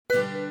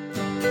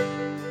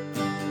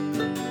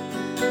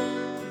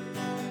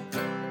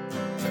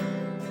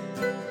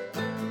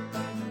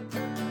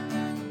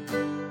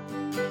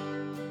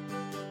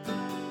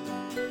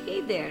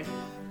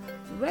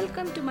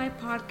welcome to my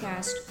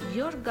podcast,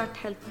 Your Gut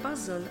Health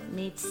Puzzle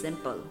Made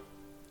Simple.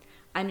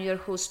 I'm your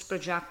host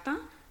Prajakta,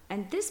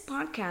 and this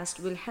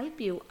podcast will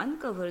help you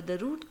uncover the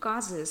root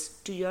causes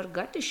to your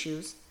gut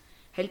issues,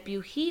 help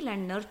you heal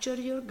and nurture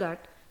your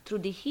gut through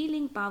the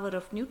healing power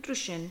of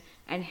nutrition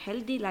and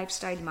healthy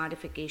lifestyle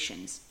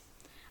modifications.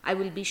 I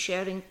will be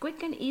sharing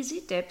quick and easy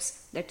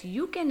tips that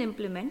you can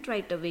implement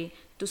right away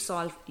to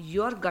solve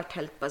your gut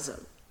health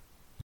puzzle.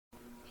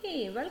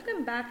 Hey,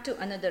 welcome back to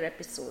another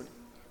episode.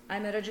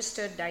 I'm a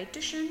registered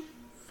dietitian,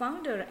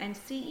 founder and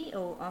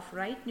CEO of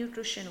Right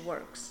Nutrition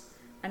Works,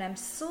 and I'm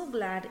so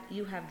glad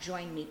you have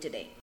joined me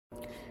today.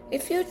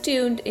 If you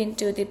tuned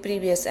into the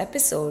previous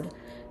episode,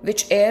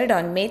 which aired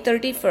on May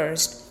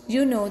 31st,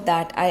 you know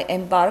that I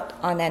embarked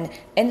on an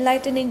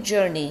enlightening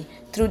journey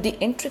through the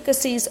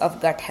intricacies of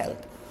gut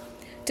health.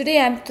 Today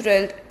I'm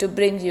thrilled to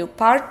bring you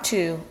part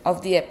 2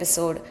 of the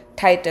episode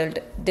titled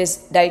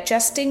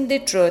Digesting the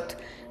Truth,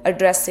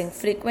 Addressing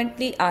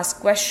Frequently Asked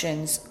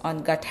Questions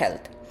on Gut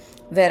Health,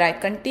 where I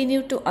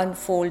continue to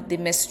unfold the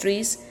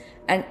mysteries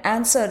and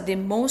answer the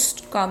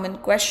most common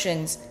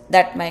questions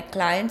that my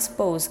clients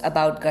pose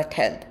about gut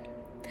health.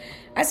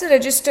 As a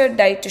registered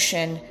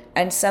dietitian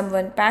and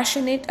someone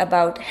passionate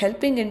about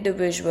helping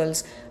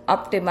individuals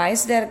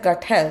optimize their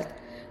gut health,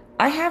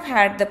 I have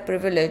had the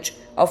privilege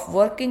of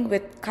working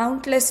with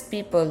countless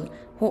people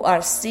who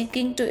are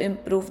seeking to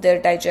improve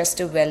their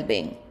digestive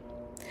well-being.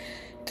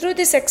 Through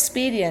this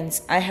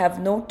experience, I have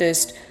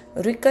noticed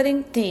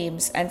recurring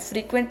themes and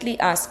frequently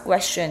asked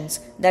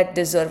questions that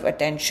deserve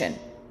attention.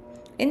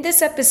 In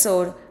this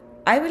episode,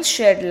 I will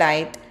shed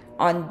light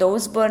on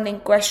those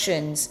burning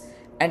questions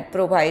and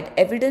provide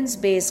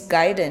evidence-based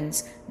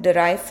guidance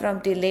derived from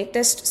the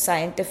latest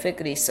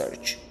scientific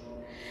research.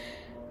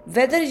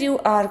 Whether you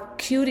are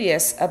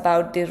curious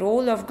about the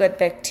role of gut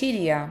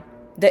bacteria,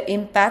 the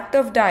impact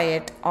of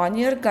diet on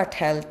your gut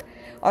health,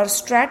 or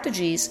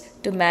strategies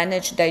to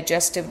manage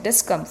digestive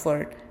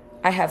discomfort,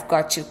 I have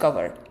got you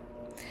covered.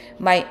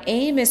 My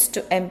aim is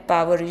to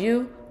empower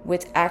you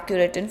with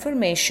accurate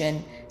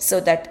information so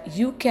that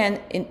you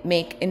can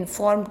make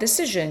informed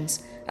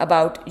decisions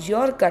about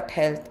your gut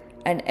health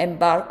and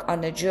embark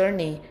on a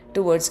journey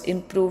towards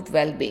improved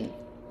well-being.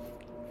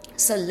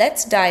 So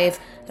let's dive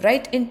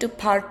right into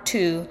part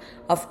 2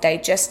 of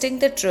Digesting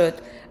the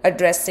Truth,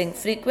 Addressing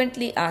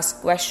Frequently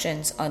Asked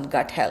Questions on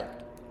Gut Health.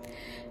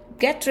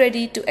 Get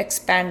ready to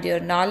expand your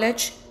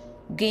knowledge,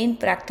 gain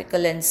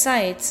practical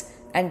insights,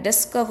 and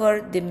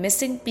discover the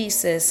missing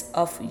pieces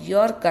of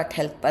your gut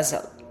health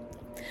puzzle.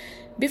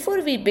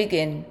 Before we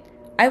begin,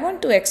 I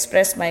want to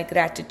express my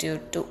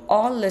gratitude to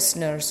all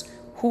listeners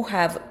who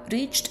have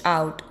reached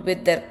out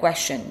with their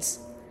questions.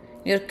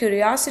 Your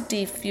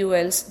curiosity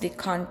fuels the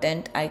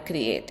content I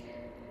create,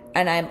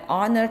 and I am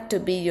honored to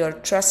be your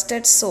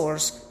trusted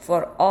source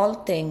for all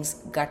things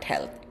gut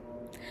health.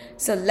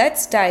 So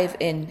let's dive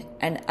in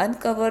and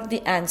uncover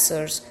the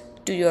answers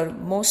to your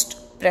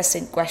most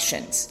pressing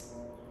questions.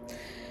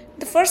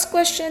 The first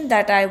question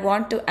that I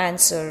want to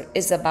answer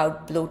is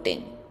about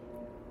bloating.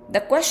 The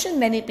question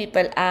many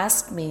people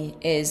ask me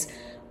is,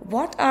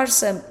 what are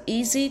some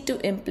easy to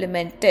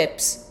implement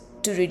tips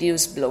to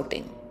reduce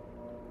bloating?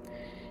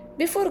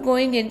 Before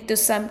going into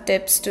some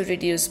tips to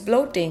reduce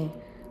bloating,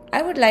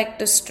 I would like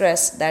to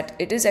stress that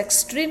it is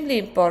extremely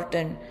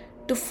important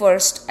to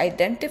first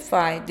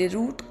identify the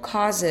root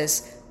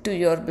causes to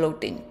your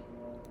bloating.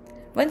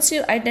 Once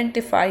you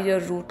identify your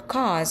root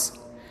cause,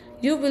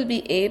 you will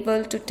be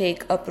able to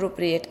take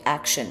appropriate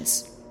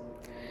actions.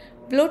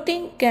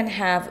 Bloating can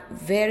have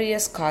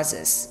various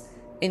causes,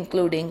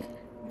 including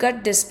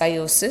gut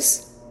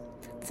dysbiosis,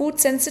 food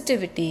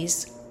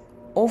sensitivities,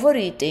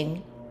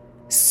 overeating,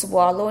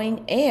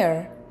 swallowing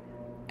air,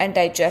 and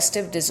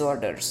digestive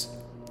disorders.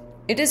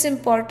 It is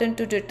important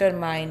to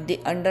determine the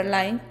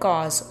underlying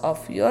cause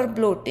of your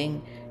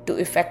bloating to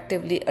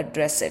effectively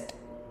address it.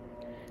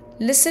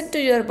 Listen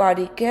to your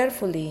body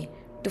carefully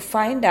to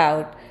find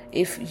out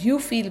if you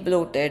feel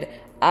bloated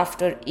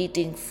after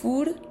eating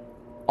food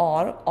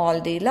or all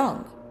day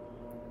long.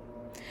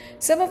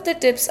 Some of the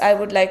tips I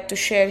would like to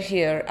share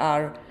here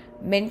are: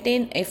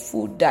 maintain a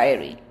food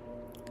diary.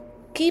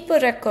 Keep a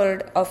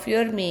record of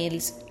your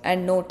meals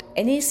and note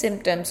any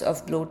symptoms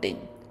of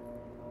bloating.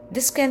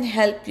 This can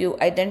help you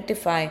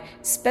identify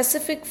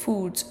specific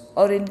foods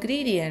or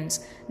ingredients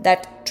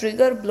that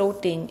trigger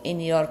bloating in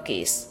your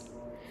case.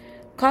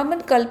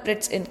 Common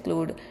culprits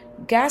include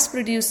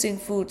gas-producing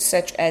foods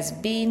such as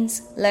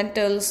beans,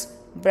 lentils,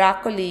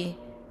 broccoli,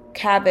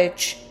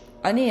 cabbage,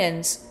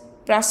 onions,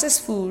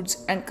 processed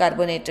foods, and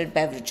carbonated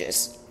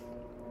beverages.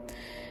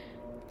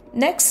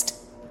 Next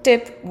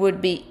tip would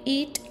be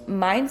eat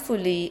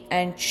mindfully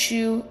and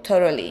chew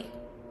thoroughly.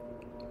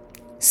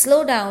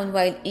 Slow down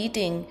while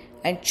eating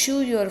and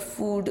chew your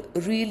food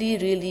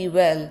really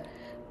well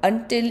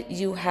until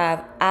you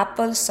have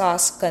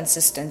applesauce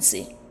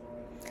consistency.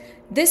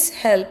 This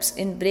helps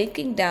in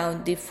breaking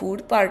down the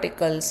food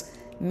particles,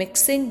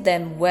 mixing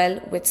them well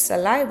with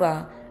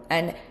saliva,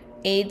 and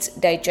aids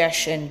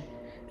digestion,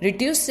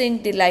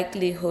 reducing the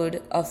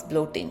likelihood of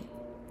bloating.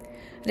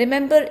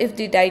 Remember, if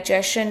the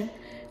digestion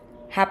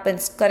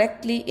happens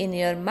correctly in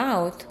your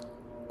mouth,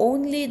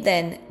 only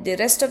then the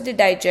rest of the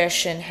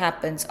digestion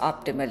happens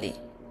optimally.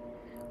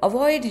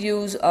 Avoid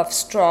use of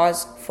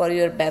straws for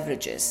your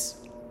beverages.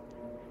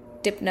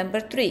 Tip number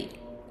 3.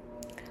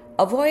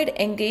 Avoid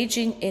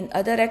engaging in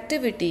other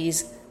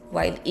activities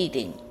while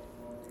eating.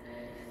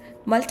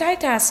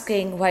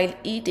 Multitasking while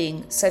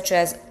eating, such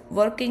as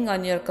working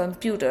on your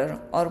computer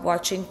or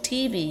watching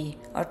TV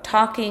or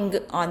talking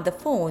on the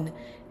phone,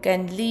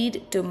 can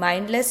lead to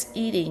mindless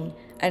eating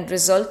and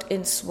result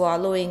in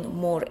swallowing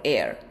more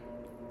air.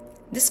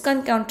 This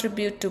can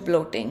contribute to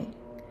bloating.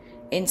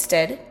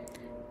 Instead,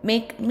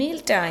 make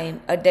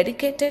mealtime a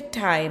dedicated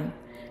time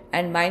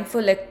and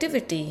mindful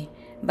activity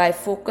by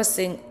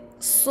focusing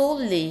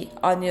solely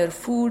on your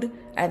food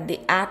and the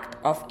act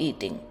of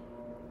eating.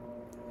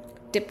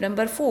 Tip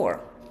number 4.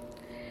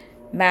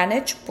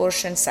 Manage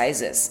portion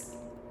sizes.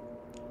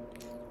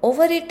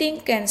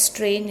 Overeating can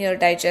strain your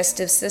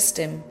digestive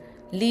system,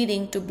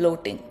 leading to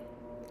bloating.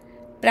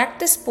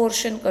 Practice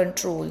portion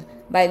control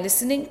by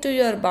listening to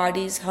your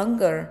body's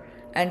hunger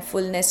and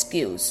fullness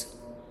cues.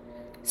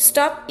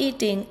 Stop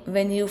eating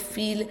when you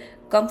feel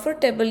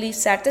comfortably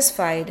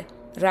satisfied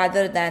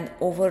rather than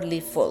overly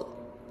full.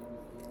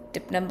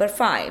 Tip number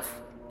 5.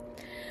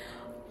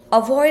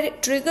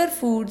 Avoid trigger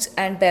foods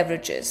and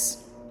beverages.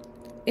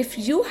 If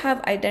you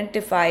have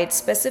identified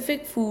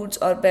specific foods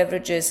or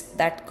beverages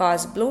that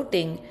cause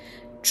bloating,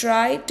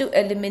 try to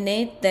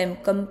eliminate them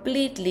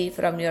completely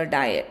from your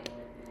diet.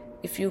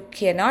 If you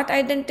cannot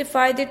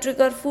identify the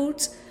trigger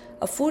foods,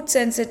 a food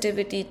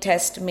sensitivity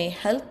test may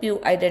help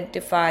you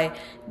identify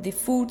the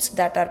foods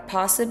that are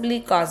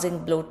possibly causing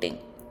bloating.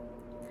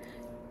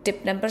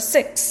 Tip number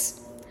 6.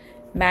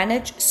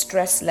 Manage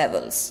stress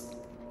levels.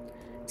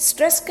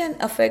 Stress can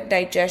affect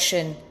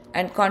digestion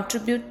and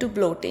contribute to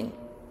bloating.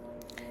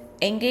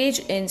 Engage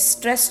in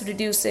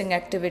stress-reducing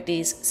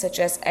activities such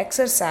as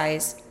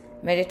exercise,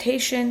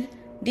 meditation,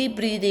 deep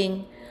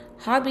breathing,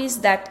 hobbies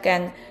that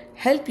can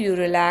help you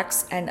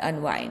relax and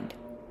unwind.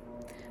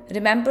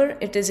 Remember,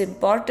 it is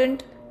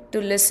important to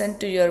listen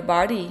to your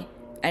body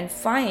and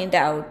find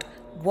out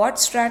what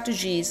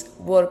strategies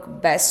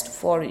work best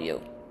for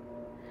you.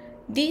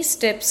 These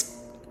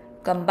tips,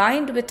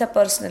 combined with a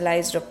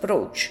personalized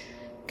approach,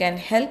 can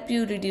help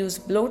you reduce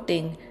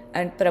bloating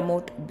and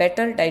promote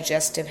better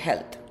digestive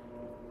health.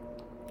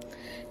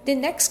 The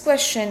next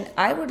question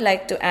I would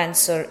like to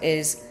answer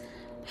is,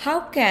 how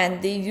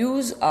can the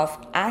use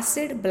of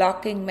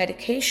acid-blocking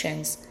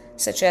medications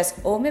such as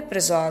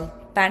omeprazole,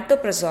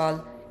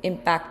 pantoprazole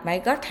impact my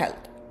gut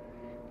health?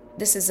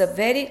 This is a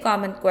very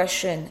common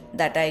question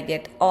that I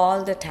get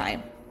all the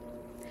time.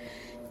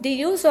 The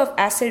use of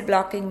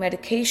acid-blocking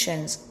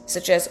medications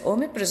such as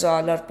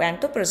omeprazole or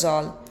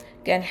pantoprazole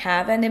can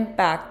have an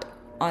impact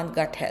on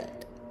gut health.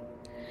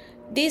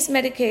 These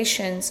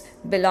medications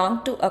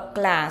belong to a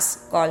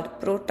class called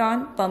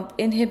proton pump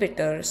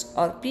inhibitors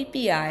or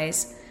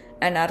PPIs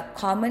and are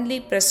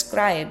commonly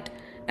prescribed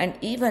and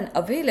even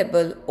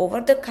available over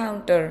the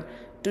counter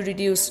to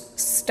reduce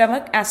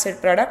stomach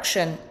acid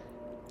production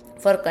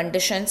for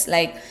conditions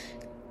like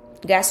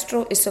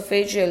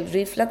gastroesophageal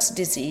reflux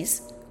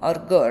disease or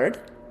GERD,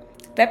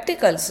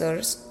 peptic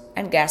ulcers,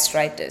 and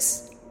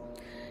gastritis.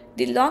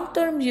 The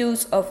long-term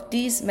use of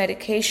these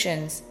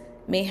medications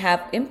may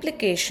have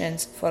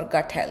implications for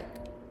gut health.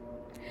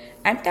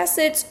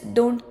 Antacids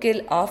don't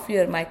kill off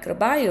your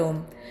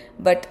microbiome,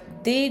 but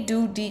they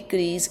do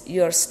decrease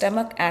your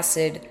stomach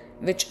acid,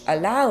 which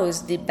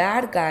allows the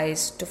bad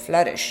guys to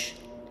flourish.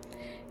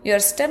 Your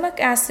stomach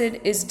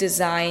acid is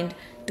designed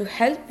to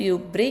help you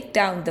break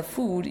down the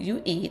food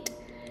you eat,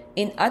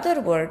 in other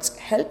words,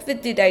 help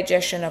with the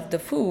digestion of the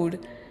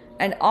food,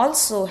 and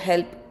also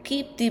help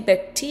keep the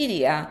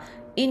bacteria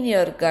in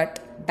your gut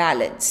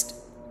balanced.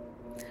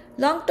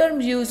 Long-term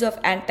use of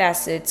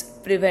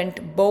antacids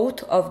prevent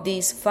both of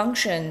these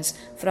functions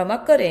from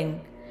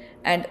occurring,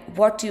 and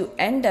what you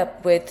end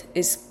up with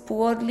is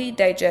poorly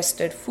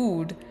digested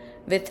food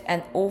with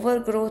an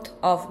overgrowth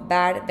of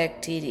bad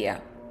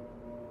bacteria.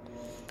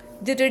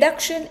 The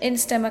reduction in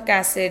stomach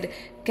acid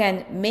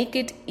can make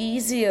it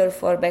easier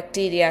for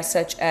bacteria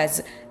such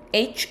as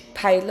H.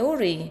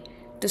 pylori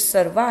to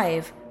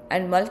survive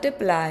and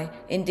multiply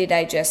in the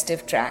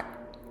digestive tract.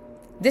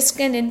 This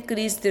can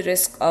increase the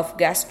risk of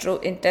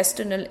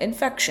gastrointestinal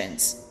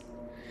infections.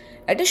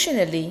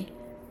 Additionally,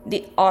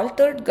 the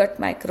altered gut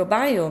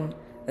microbiome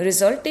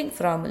resulting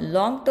from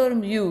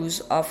long-term use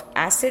of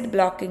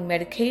acid-blocking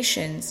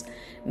medications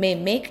may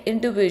make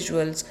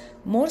individuals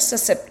more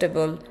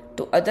susceptible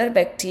to other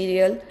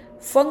bacterial,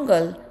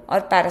 fungal, or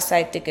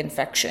parasitic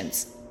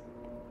infections.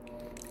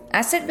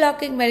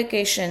 Acid-blocking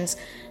medications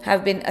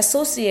have been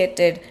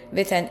associated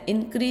with an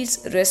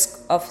increased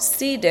risk of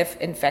C. diff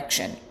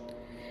infection.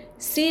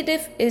 C.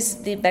 diff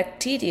is the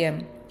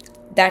bacterium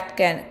that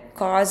can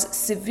cause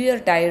severe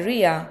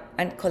diarrhea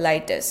and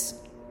colitis.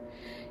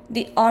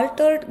 The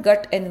altered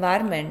gut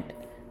environment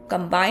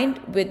combined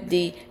with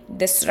the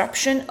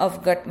disruption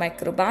of gut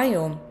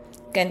microbiome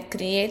can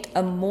create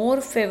a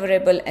more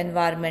favorable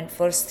environment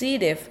for C.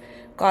 diff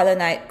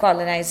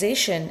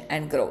colonization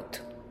and growth.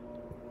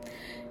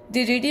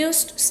 The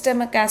reduced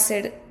stomach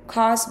acid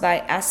caused by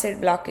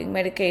acid blocking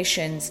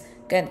medications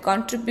can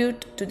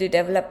contribute to the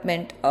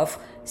development of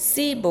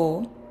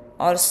SIBO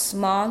or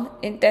small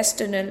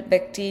intestinal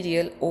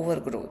bacterial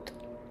overgrowth.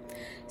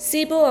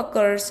 SIBO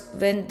occurs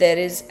when there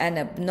is an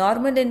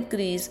abnormal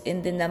increase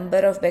in the number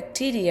of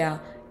bacteria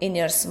in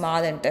your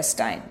small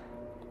intestine.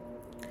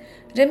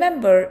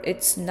 Remember,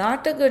 it's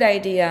not a good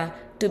idea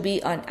to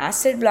be on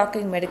acid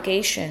blocking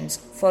medications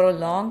for a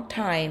long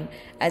time,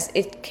 as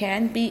it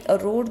can be a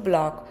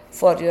roadblock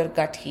for your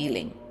gut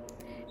healing.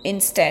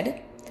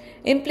 Instead,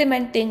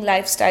 implementing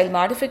lifestyle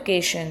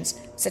modifications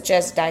such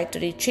as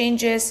dietary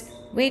changes,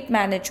 weight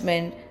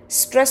management,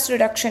 stress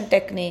reduction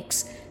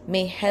techniques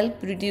may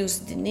help reduce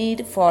the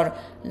need for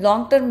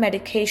long-term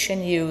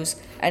medication use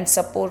and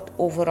support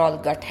overall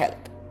gut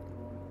health.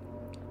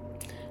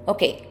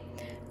 Okay,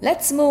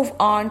 let's move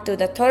on to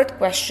the third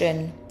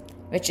question,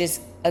 which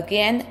is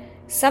again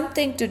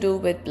something to do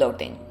with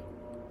bloating.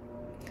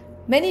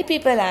 Many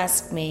people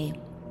ask me,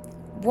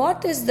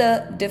 what is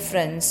the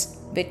difference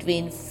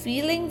between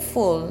feeling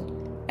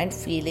full and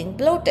feeling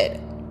bloated?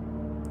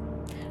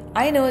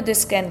 I know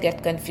this can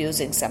get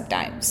confusing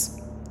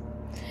sometimes.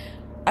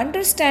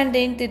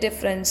 Understanding the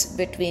difference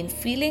between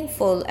feeling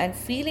full and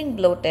feeling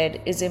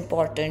bloated is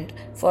important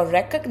for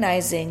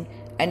recognizing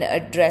and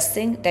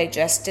addressing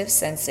digestive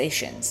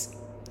sensations.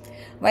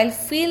 While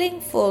feeling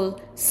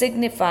full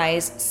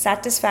signifies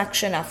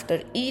satisfaction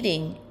after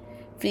eating,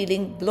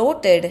 feeling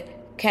bloated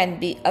can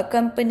be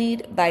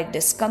accompanied by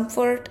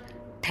discomfort,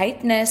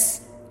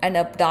 tightness, and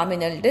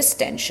abdominal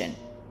distension.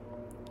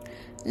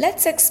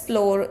 Let's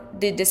explore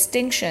the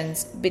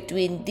distinctions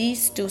between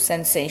these two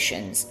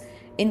sensations,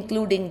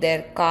 including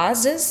their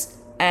causes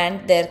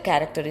and their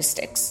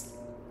characteristics.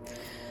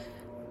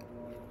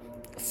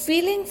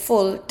 Feeling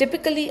full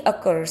typically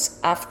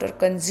occurs after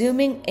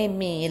consuming a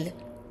meal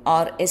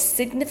or a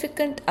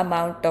significant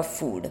amount of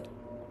food.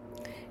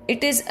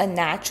 It is a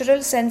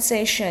natural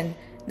sensation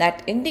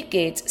that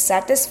indicates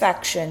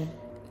satisfaction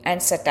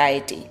and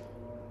satiety.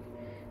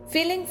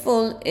 Feeling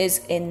full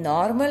is a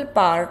normal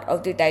part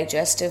of the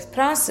digestive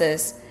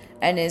process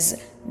and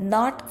is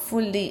not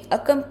fully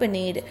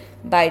accompanied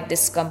by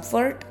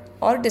discomfort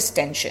or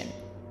distension.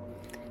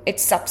 It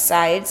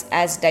subsides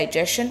as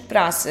digestion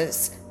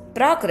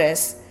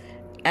progress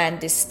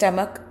and the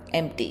stomach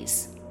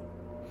empties.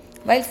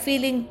 While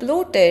feeling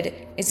bloated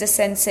is a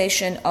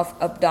sensation of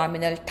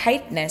abdominal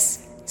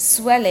tightness,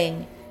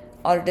 swelling,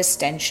 or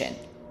distension.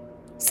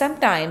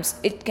 Sometimes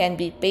it can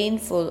be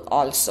painful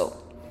also.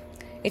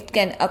 It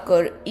can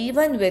occur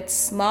even with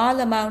small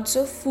amounts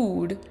of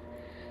food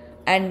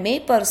and may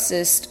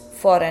persist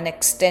for an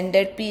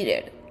extended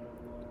period.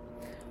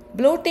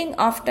 Bloating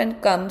often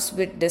comes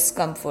with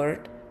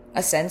discomfort,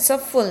 a sense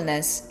of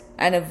fullness,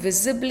 and a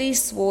visibly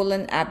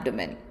swollen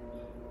abdomen.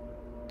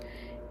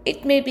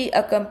 It may be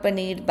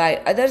accompanied by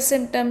other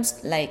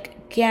symptoms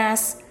like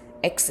gas,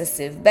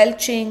 excessive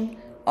belching,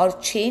 or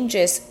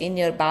changes in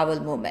your bowel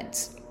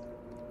movements.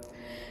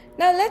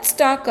 Now let's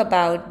talk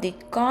about the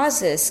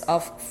causes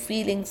of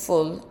feeling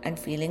full and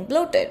feeling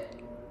bloated.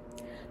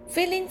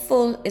 Feeling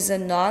full is a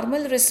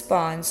normal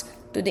response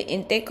to the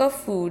intake of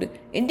food,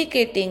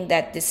 indicating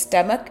that the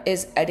stomach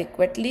is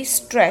adequately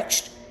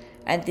stretched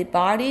and the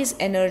body's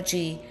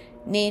energy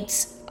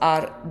needs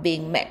are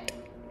being met.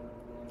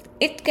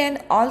 It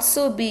can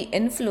also be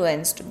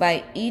influenced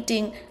by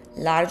eating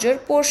larger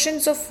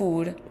portions of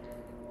food,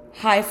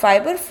 high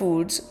fiber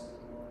foods,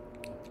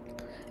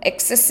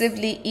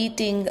 excessively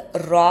eating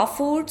raw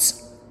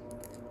foods,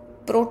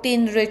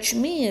 protein-rich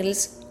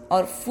meals,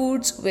 or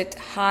foods with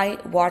high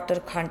water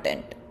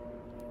content.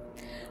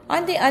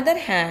 On the other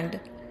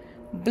hand,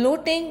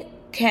 bloating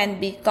can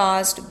be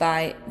caused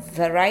by a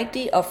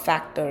variety of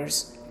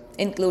factors,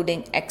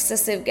 including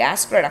excessive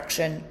gas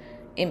production,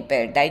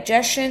 impaired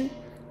digestion,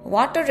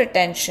 water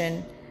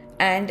retention,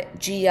 and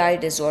GI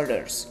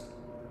disorders.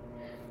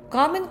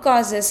 Common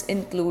causes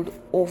include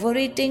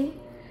overeating,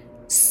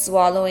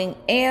 swallowing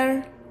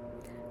air,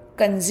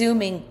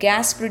 consuming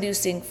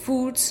gas-producing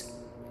foods,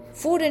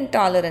 food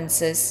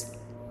intolerances,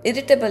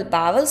 irritable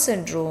bowel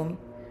syndrome,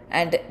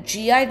 and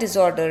GI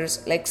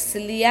disorders like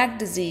celiac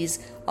disease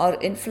or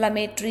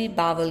inflammatory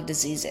bowel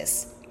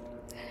diseases.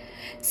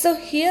 So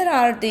here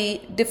are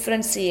the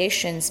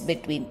differentiations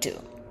between two.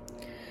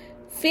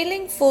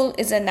 Feeling full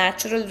is a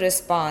natural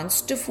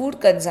response to food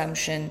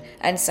consumption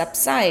and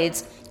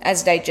subsides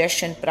as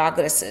digestion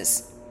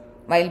progresses,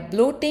 while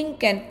bloating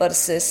can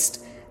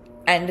persist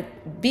and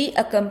be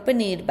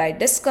accompanied by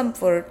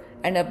discomfort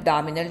and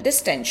abdominal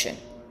distension.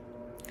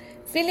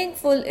 Feeling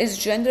full is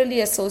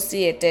generally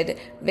associated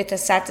with a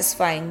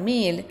satisfying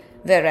meal,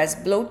 whereas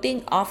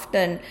bloating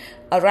often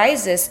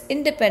arises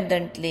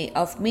independently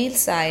of meal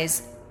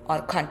size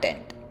or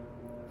content.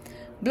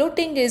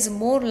 Bloating is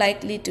more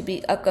likely to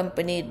be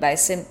accompanied by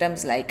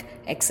symptoms like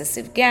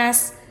excessive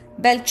gas,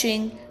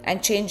 belching,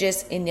 and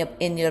changes in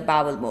your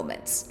bowel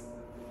movements.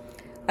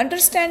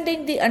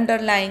 Understanding the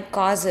underlying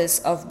causes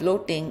of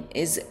bloating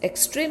is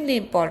extremely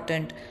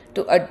important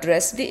to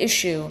address the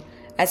issue,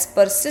 as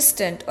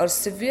persistent or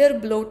severe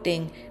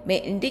bloating may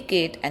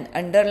indicate an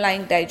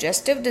underlying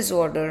digestive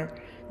disorder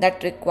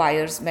that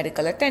requires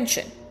medical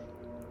attention.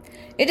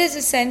 It is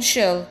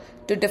essential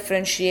to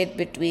differentiate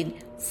between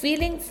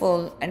feeling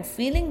full and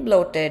feeling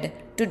bloated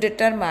to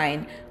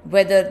determine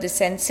whether the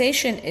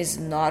sensation is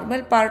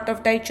normal part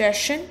of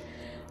digestion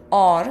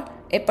or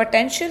a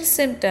potential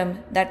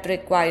symptom that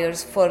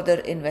requires further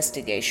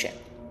investigation.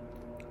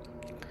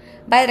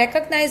 By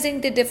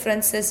recognizing the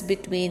differences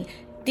between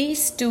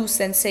these two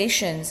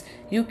sensations,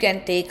 you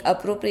can take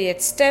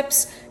appropriate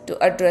steps to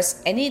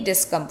address any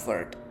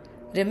discomfort.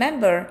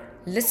 Remember,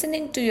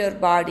 listening to your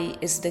body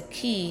is the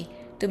key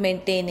to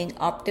maintaining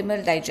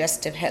optimal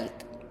digestive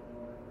health.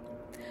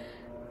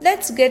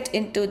 Let's get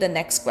into the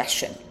next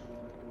question.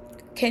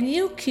 Can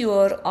you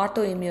cure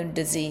autoimmune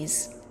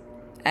disease?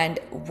 And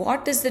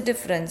what is the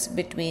difference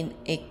between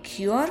a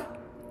cure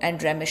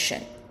and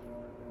remission?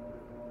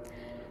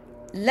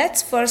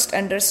 Let's first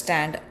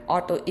understand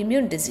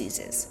autoimmune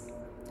diseases.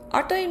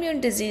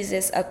 Autoimmune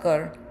diseases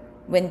occur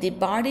when the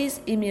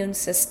body's immune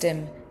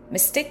system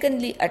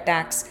mistakenly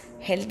attacks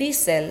healthy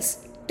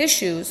cells,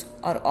 tissues,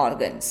 or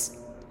organs.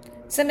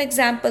 Some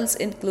examples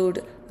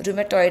include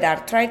rheumatoid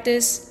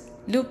arthritis,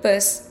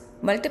 lupus,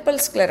 multiple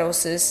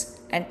sclerosis,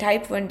 and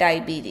type 1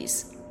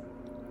 diabetes.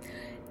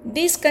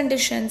 These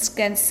conditions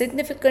can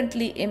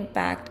significantly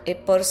impact a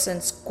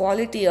person's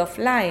quality of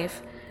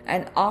life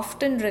and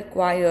often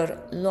require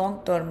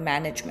long-term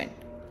management.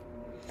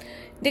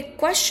 The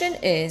question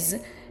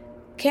is,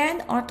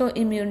 can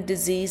autoimmune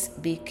disease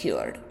be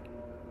cured?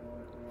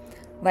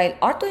 While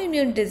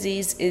autoimmune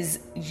disease is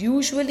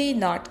usually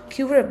not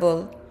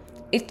curable,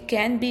 it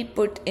can be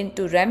put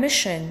into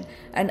remission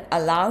and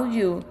allow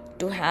you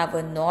to have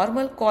a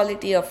normal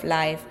quality of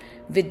life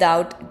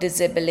without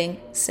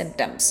disabling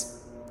symptoms.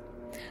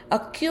 A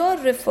cure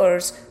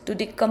refers to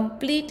the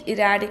complete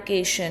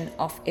eradication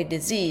of a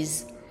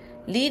disease,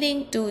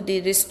 leading to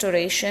the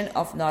restoration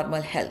of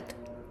normal health.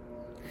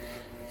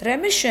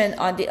 Remission,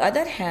 on the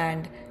other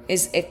hand,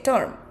 is a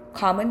term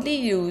commonly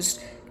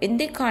used in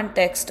the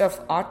context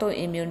of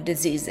autoimmune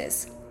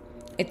diseases.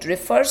 It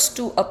refers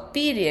to a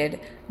period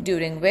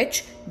during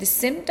which the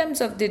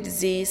symptoms of the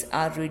disease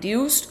are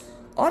reduced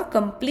or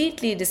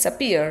completely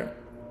disappear,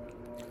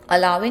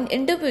 allowing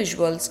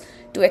individuals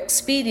to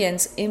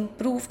experience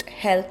improved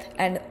health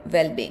and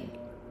well-being.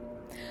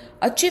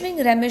 Achieving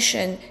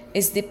remission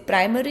is the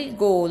primary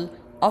goal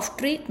of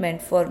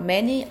treatment for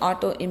many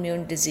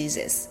autoimmune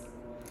diseases.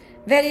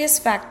 Various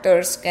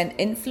factors can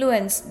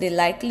influence the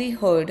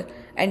likelihood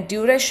and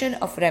duration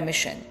of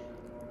remission.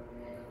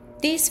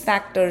 These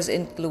factors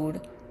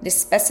include the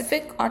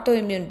specific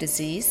autoimmune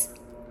disease,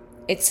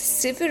 its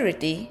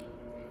severity,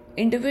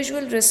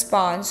 individual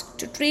response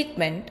to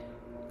treatment,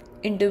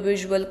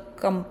 individual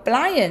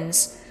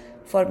compliance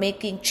for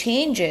making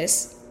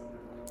changes,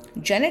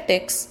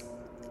 genetics,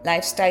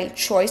 lifestyle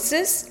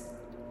choices,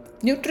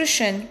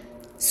 nutrition,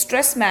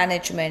 stress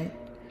management,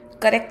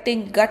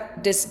 correcting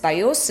gut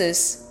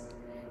dysbiosis,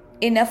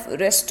 enough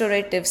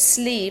restorative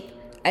sleep,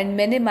 and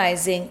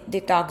minimizing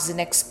the toxin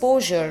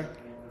exposure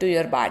to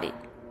your body.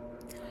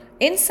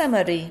 In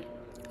summary,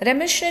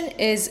 remission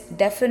is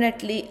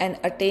definitely an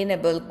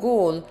attainable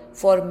goal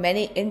for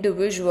many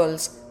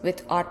individuals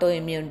with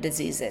autoimmune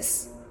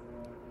diseases.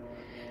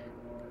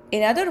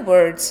 In other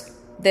words,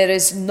 there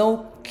is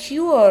no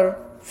cure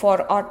for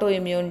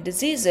autoimmune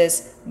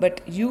diseases,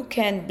 but you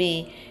can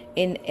be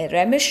in a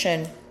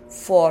remission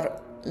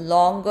for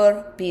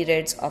longer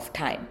periods of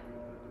time.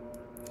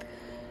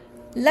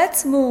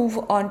 Let's move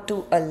on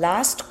to a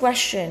last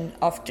question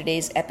of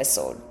today's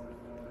episode.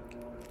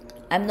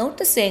 I'm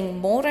noticing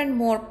more and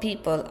more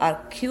people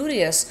are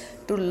curious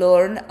to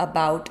learn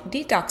about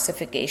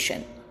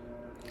detoxification.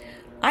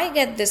 I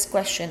get this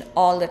question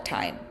all the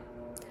time.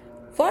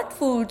 What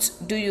foods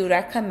do you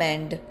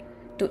recommend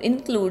to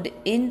include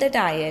in the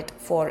diet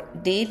for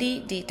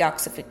daily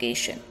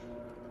detoxification?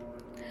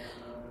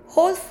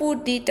 Whole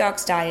food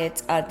detox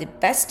diets are the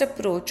best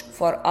approach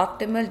for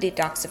optimal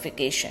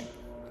detoxification.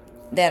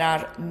 There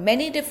are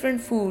many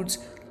different foods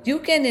you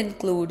can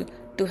include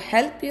to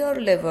help your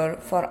liver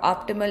for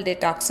optimal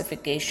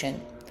detoxification.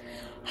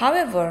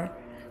 However,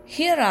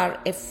 here are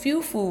a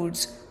few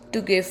foods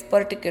to give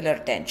particular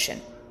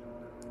attention.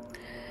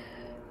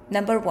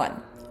 Number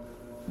 1.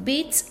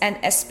 Beets and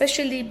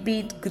especially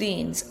beet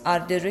greens are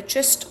the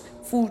richest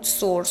food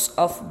source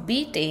of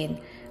betaine,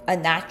 a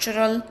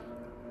natural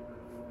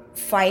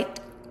phyte,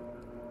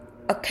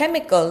 a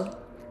chemical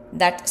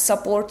that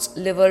supports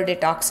liver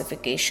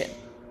detoxification.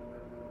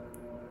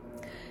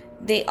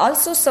 They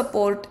also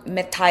support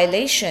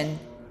methylation,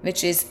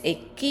 which is a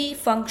key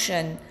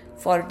function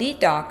for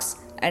detox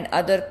and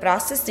other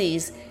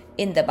processes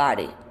in the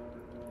body.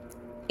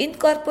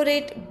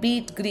 Incorporate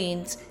beet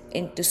greens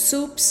into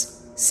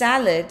soups,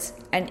 salads,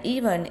 and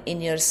even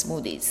in your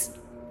smoothies.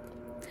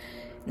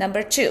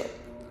 Number 2.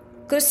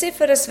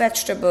 Cruciferous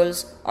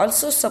vegetables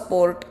also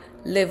support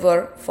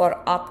liver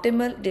for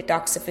optimal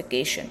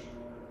detoxification.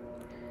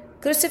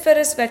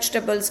 Cruciferous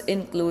vegetables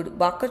include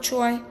bok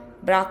choy,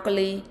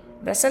 broccoli,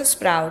 Brussels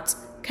sprouts,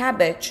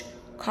 cabbage,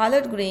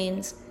 collard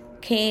greens,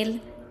 kale,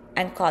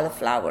 and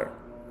cauliflower.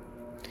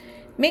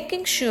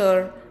 Making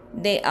sure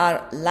they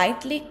are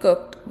lightly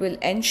cooked will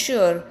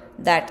ensure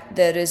that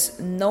there is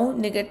no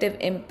negative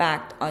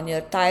impact on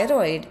your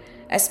thyroid,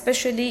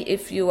 especially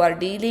if you are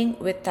dealing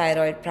with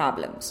thyroid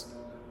problems.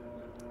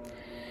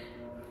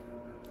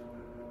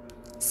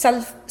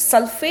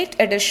 Sulfate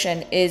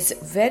addition is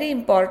very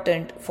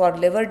important for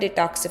liver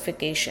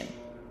detoxification.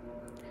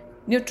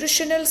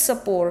 Nutritional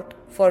support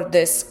for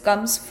this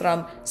comes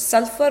from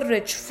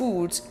sulfur-rich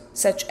foods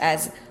such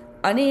as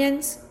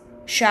onions,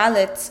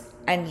 shallots,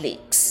 and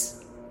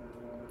leeks.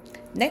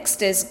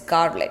 Next is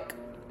garlic.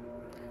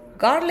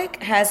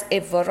 Garlic has a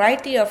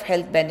variety of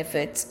health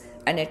benefits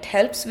and it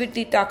helps with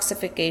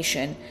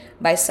detoxification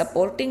by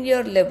supporting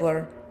your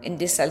liver in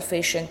the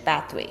sulfation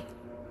pathway.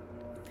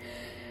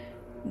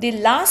 The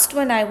last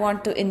one I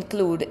want to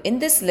include in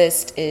this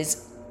list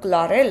is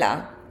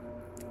chlorella,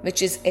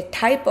 which is a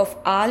type of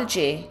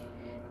algae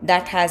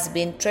that has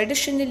been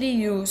traditionally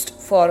used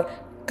for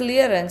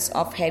clearance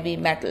of heavy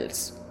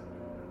metals.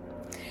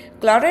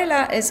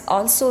 Chlorella is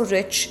also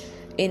rich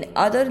in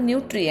other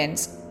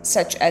nutrients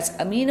such as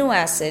amino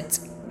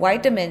acids,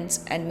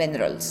 vitamins, and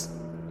minerals.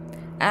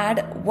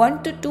 Add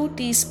 1 to 2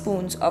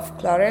 teaspoons of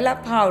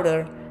chlorella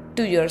powder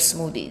to your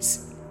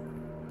smoothies.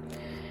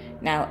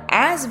 Now,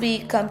 as we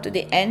come to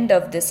the end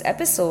of this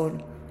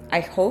episode,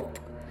 I hope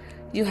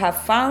you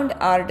have found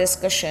our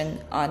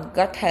discussion on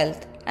gut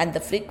health and the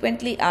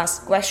frequently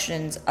asked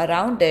questions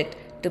around it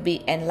to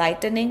be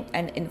enlightening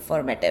and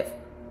informative.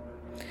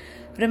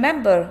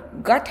 Remember,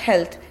 gut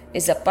health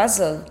is a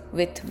puzzle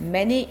with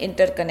many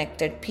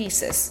interconnected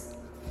pieces.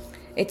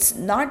 It's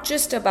not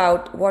just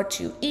about what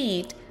you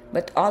eat,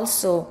 but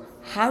also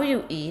how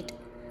you eat,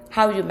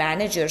 how you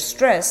manage your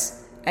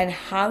stress, and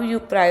how you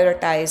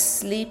prioritize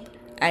sleep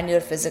and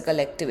your physical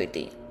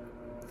activity.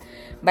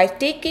 By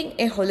taking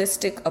a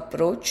holistic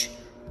approach,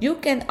 you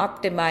can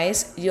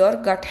optimize your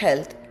gut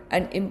health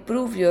and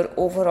improve your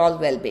overall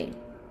well-being.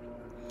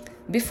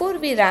 Before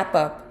we wrap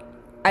up,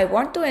 I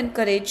want to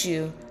encourage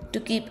you to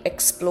keep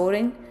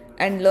exploring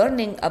and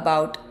learning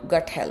about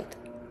gut health.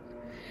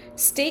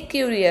 Stay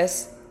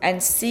curious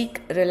and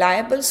seek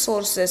reliable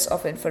sources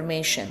of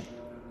information.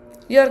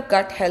 Your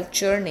gut health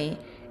journey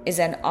is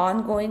an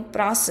ongoing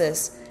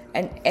process,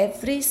 and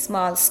every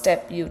small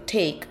step you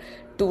take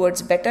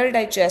towards better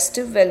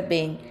digestive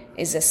well-being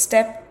is a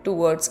step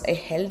towards a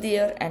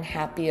healthier and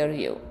happier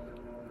you.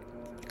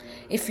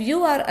 If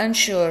you are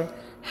unsure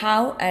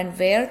how and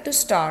where to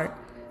start,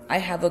 I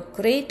have a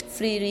great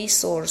free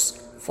resource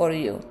for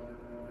you.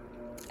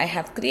 I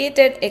have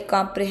created a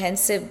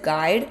comprehensive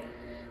guide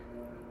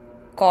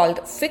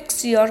called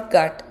Fix Your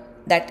Gut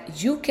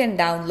that you can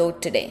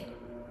download today.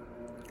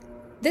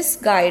 This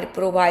guide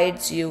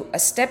provides you a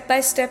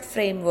step-by-step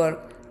framework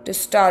to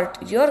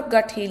start your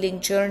gut healing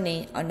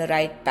journey on the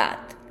right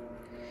path.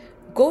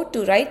 Go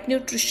to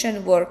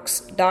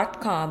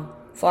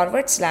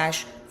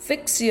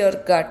rightnutritionworks.com/Fix Your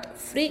Gut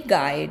free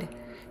guide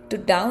to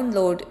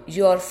download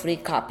your free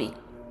copy.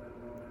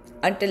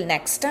 Until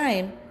next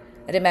time,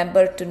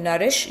 remember to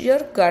nourish your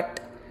gut,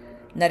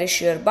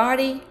 nourish your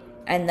body,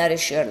 and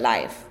nourish your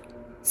life.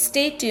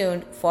 Stay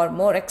tuned for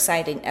more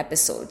exciting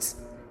episodes.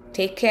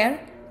 Take care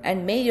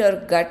and may your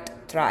gut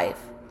thrive.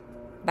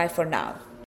 Bye for now.